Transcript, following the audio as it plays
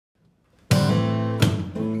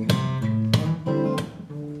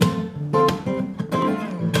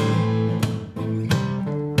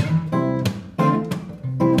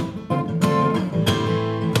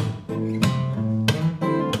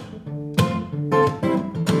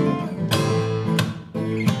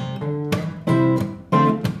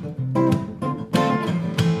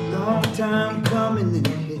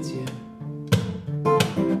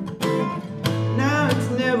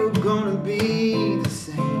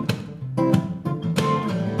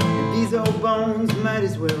might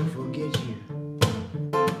as well forget you.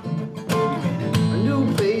 A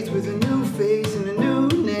new face with a new face and a new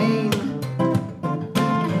name.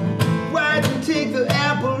 Why'd you take the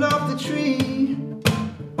apple off the tree?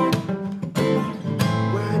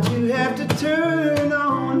 Why'd you have to turn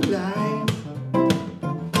on lights?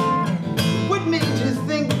 What made you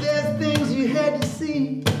think there's things you had to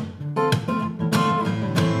see?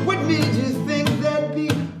 What made you think that'd be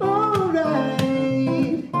alright?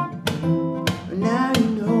 Now you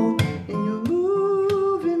know and you're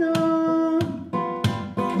moving on.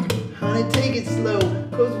 Honey, take it slow,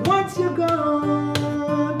 'cause once you're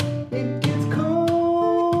gone, it gets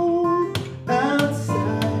cold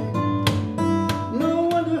outside. No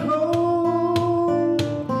one to hold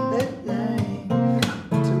at night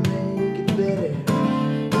to make it better.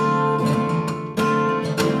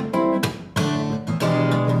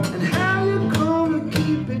 And how you gonna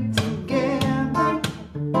keep it together?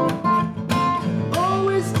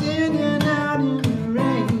 Always standing out in the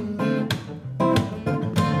rain.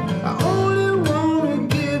 I only wanna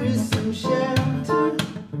give you some shelter.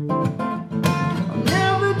 I'm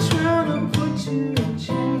never trying to put you in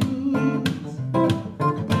chains.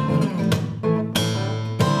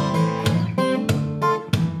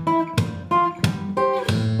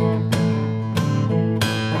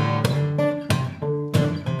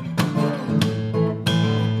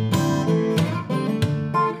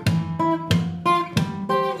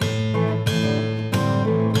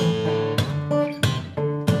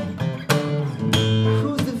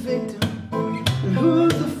 Who's the victim and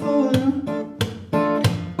who's the fool?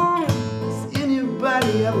 Does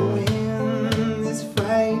anybody ever win this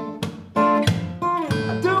fight?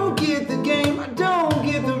 I don't get the game, I don't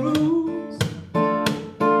get the rules.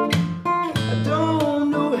 I don't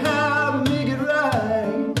know how to make it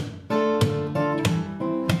right.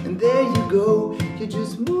 And there you go, you're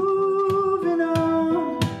just moving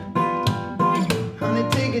on. Honey,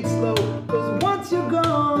 take it slow, 'cause once you're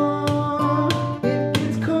gone, it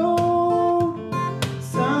gets cold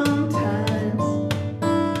sometimes.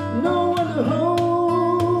 No one to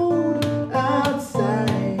hold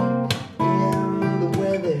outside in the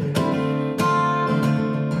weather.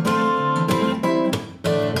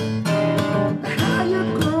 How you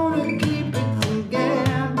gonna keep it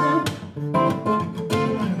together?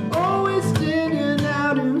 Always standing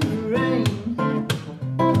out in the rain.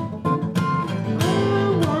 Only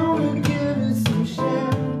wanna give you some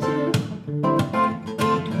shelter.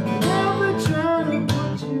 Never trying to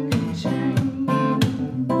put you in chains.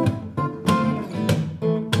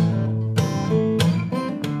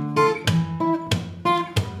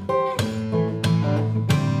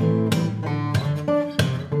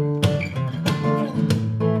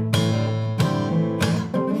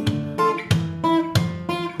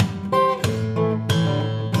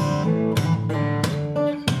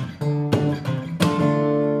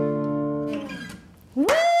 Woo!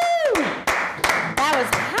 That was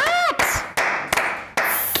hot!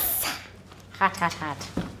 Hot, hot, hot.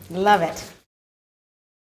 Love it.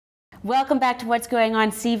 Welcome back to What's Going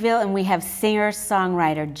On Seville, and we have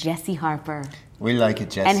singer-songwriter Jesse Harper We like it,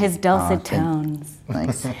 Jesse. and his dulcet tones.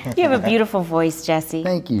 Thanks. You have a beautiful voice, Jesse.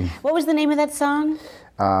 Thank you. What was the name of that song?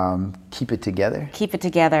 Keep It Together. Keep It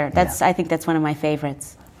Together. I think that's one of my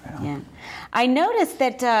favorites. Yeah. I noticed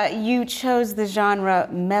that you chose the genre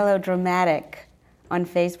melodramatic on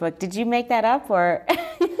Facebook. Did you make that up, or?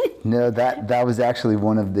 No, that was actually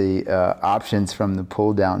one of the options from the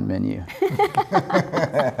pull-down menu.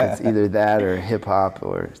 It's either that or hip-hop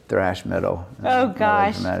or thrash metal. Oh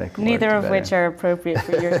gosh, Melodramatic neither worked of better. which are appropriate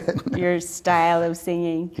for your style of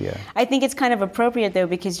singing. Yeah. I think it's kind of appropriate though,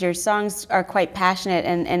 because your songs are quite passionate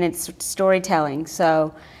and it's storytelling.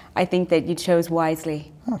 So I think that you chose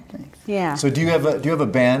wisely. Oh, thanks. Yeah. So do you have a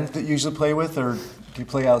band that you usually play with, or do you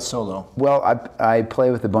play out solo? Well, I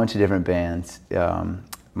play with a bunch of different bands.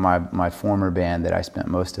 My former band that I spent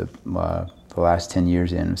most of the last 10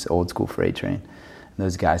 years in was Old School Freight Train.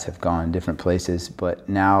 Those guys have gone different places, but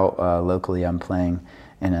now locally I'm playing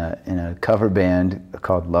in a cover band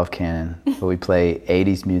called Love Cannon. But we play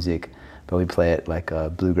 80s music, but we play it like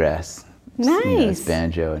bluegrass. Nice. You know, it's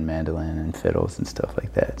banjo and mandolin and fiddles and stuff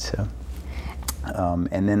like that. So,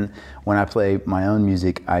 and then when I play my own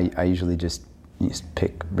music, I usually just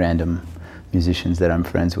pick random musicians that I'm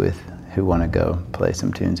friends with who want to go play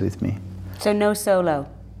some tunes with me. So no solo?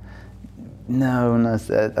 No,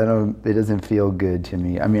 I don't. It doesn't feel good to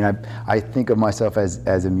me. I mean, I think of myself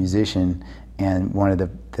as a musician, and one of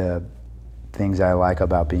the things I like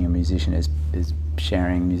about being a musician is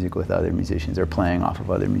sharing music with other musicians or playing off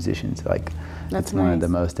of other musicians. Like, that's one of the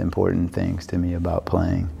most important things to me about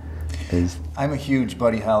playing. I'm a huge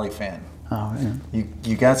Buddy Holly fan. Oh, yeah.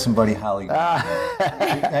 You got some Buddy Holly.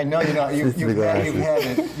 I know you know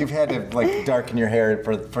you've had to like darken your hair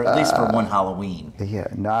for at least for one Halloween. Yeah,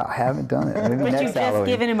 no, I haven't done it. Maybe But next you've just Halloween.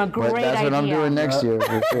 given him a great idea. That's what I'm doing next year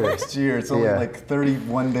for sure. Next year, it's only like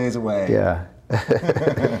 31 days away. Yeah.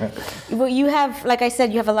 Well, you have, like I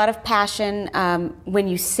said, you have a lot of passion when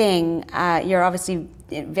you sing. You're obviously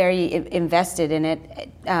very invested in it.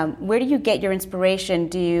 Where do you get your inspiration?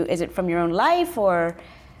 Is it from your own life, or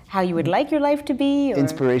how you would like your life to be? Or?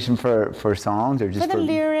 Inspiration for songs, or just for the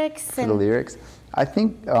lyrics? For the lyrics, I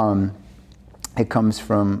think it comes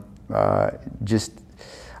from just.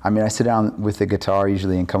 I mean, I sit down with the guitar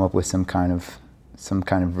usually and come up with some kind of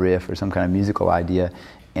riff or some kind of musical idea,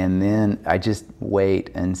 and then I just wait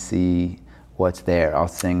and see what's there. I'll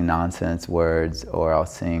sing nonsense words, or I'll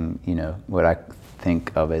sing, what I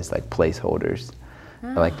think of as like placeholders,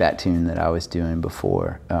 like that tune that I was doing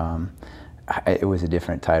before. It was a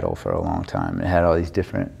different title for a long time. It had all these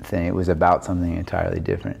different things. It was about something entirely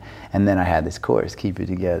different. And then I had this chorus, keep it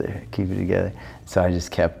together, keep it together. So I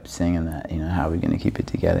just kept singing that, how are we going to keep it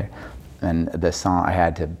together? And the song, I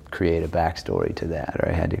had to create a backstory to that, or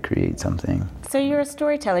I had to create something. So you're a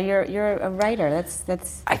storyteller. You're a writer.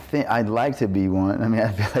 That's. I think I'd like to be one. I mean,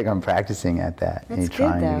 I feel like I'm practicing at that and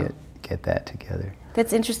trying to get that together.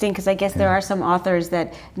 That's interesting, because I guess there are some authors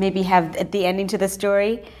that maybe have the ending to the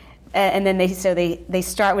story, and then they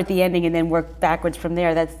start with the ending and then work backwards from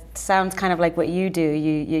there. That sounds kind of like what you do.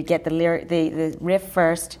 You get the riff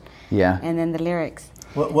first, and then the lyrics.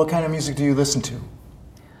 What kind of music do you listen to?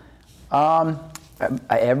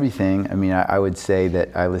 Everything. I mean, I would say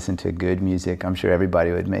that I listen to good music. I'm sure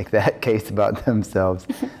everybody would make that case about themselves.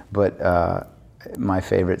 But my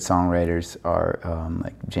favorite songwriters are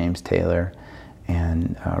like James Taylor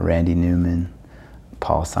and Randy Newman,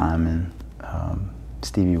 Paul Simon,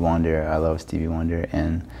 Stevie Wonder. I love Stevie Wonder,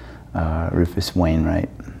 and Rufus Wainwright.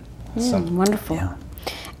 Wonderful. Yeah.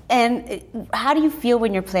 And how do you feel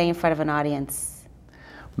when you're playing in front of an audience?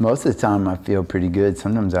 Most of the time, I feel pretty good.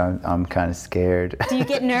 Sometimes I'm kind of scared. Do you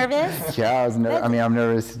get nervous? Yeah, I'm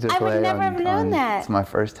nervous to play. I would never have known that. It's my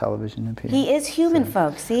first television appearance. He is human,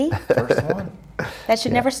 folks. See? First one. That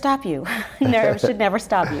should never stop you. Should never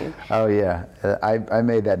stop you. Oh yeah, I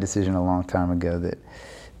made that decision a long time ago that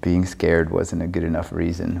being scared wasn't a good enough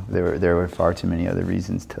reason. There were far too many other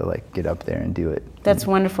reasons to like get up there and do it. That's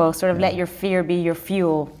wonderful. Sort of let your fear be your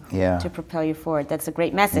fuel to propel you forward. That's a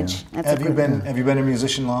great message. Yeah. Have you been a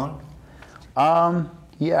musician long?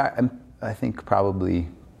 Yeah, I think probably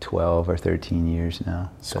 12 or 13 years now.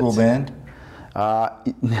 School band?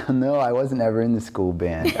 No, I wasn't ever in the school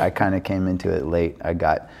band. I kind of came into it late.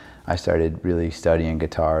 I started really studying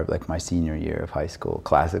guitar like my senior year of high school.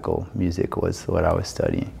 Classical music was what I was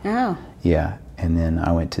studying. Oh. Yeah, and then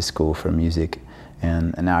I went to school for music,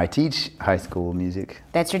 and now I teach high school music.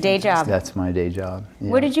 That's your day job? That's my day job.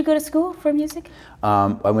 Yeah. Where did you go to school for music?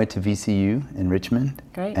 I went to VCU in Richmond.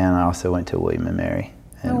 Great. And I also went to William & Mary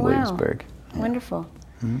in Williamsburg. Yeah. Wonderful.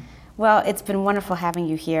 Mm-hmm. Well, it's been wonderful having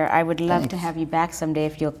you here. I would love to have you back someday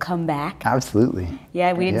if you'll come back. Absolutely.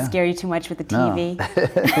 Yeah, we didn't scare you too much with the TV.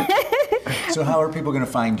 No. So how are people going to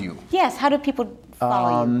find you? Yes, how do people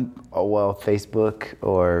follow you? Well, Facebook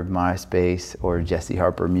or MySpace or Jesse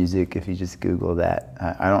Harper Music, if you just Google that.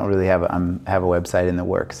 I don't really have a website in the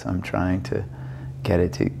works. I'm trying to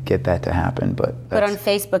get that to happen. But on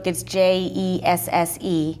Facebook, it's Jesse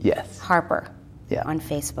yes. Harper. Yeah. On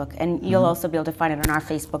Facebook. And you'll also be able to find it on our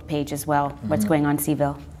Facebook page as well, what's going on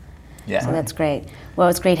Seville. Yeah. So that's great. Well,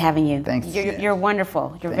 it's great having you. Thanks. You're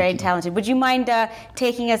wonderful. You're Thank very you. talented. Would you mind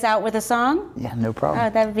taking us out with a song? Yeah, no problem. Oh,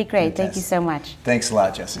 that would be great. Fantastic. Thank you so much. Thanks a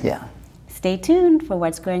lot, Jesse. Yeah. Stay tuned for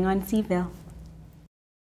what's going on Seville.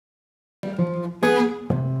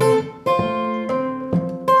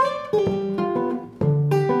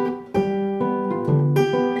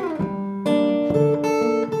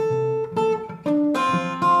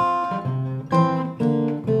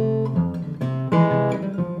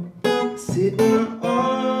 Sitting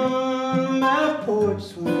on my porch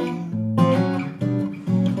swing,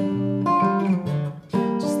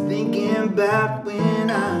 just thinking about when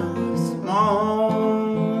I was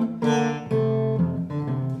small.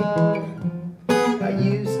 I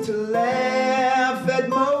used to laugh at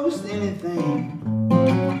most anything.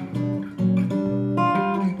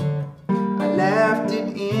 I laughed at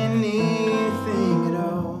anything at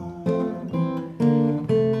all.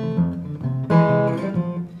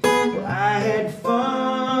 I had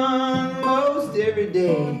fun most every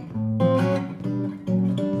day.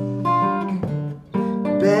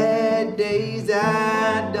 Bad days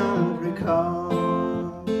I don't recall.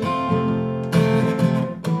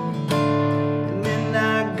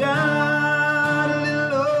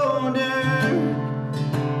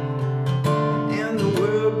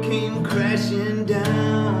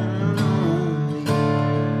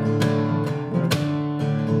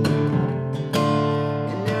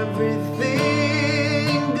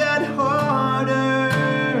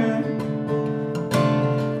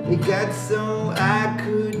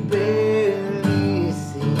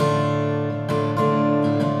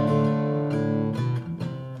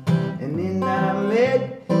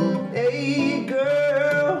 met a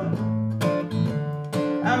girl.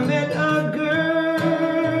 I met a girl,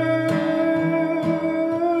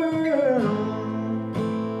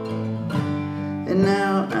 and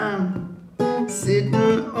now I'm sitting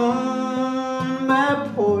on my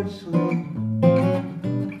porch,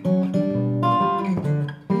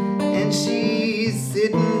 and she's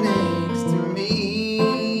sitting next to me.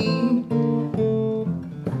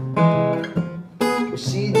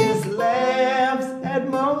 She just laughs at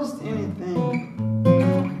most anything.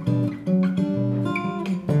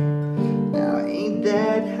 Now ain't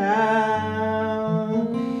that how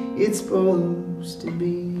it's supposed to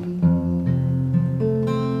be?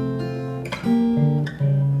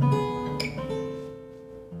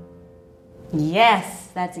 Yes,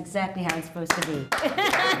 that's exactly how it's supposed to be.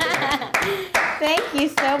 Thank you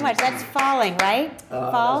so much. That's Falling, right?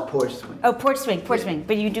 Fall? That's Porch Swing. Oh, Porch Swing, Porch Swing.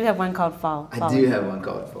 But you do have one called Fall. I do have one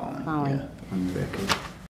called Falling. Falling. Yeah, on the record.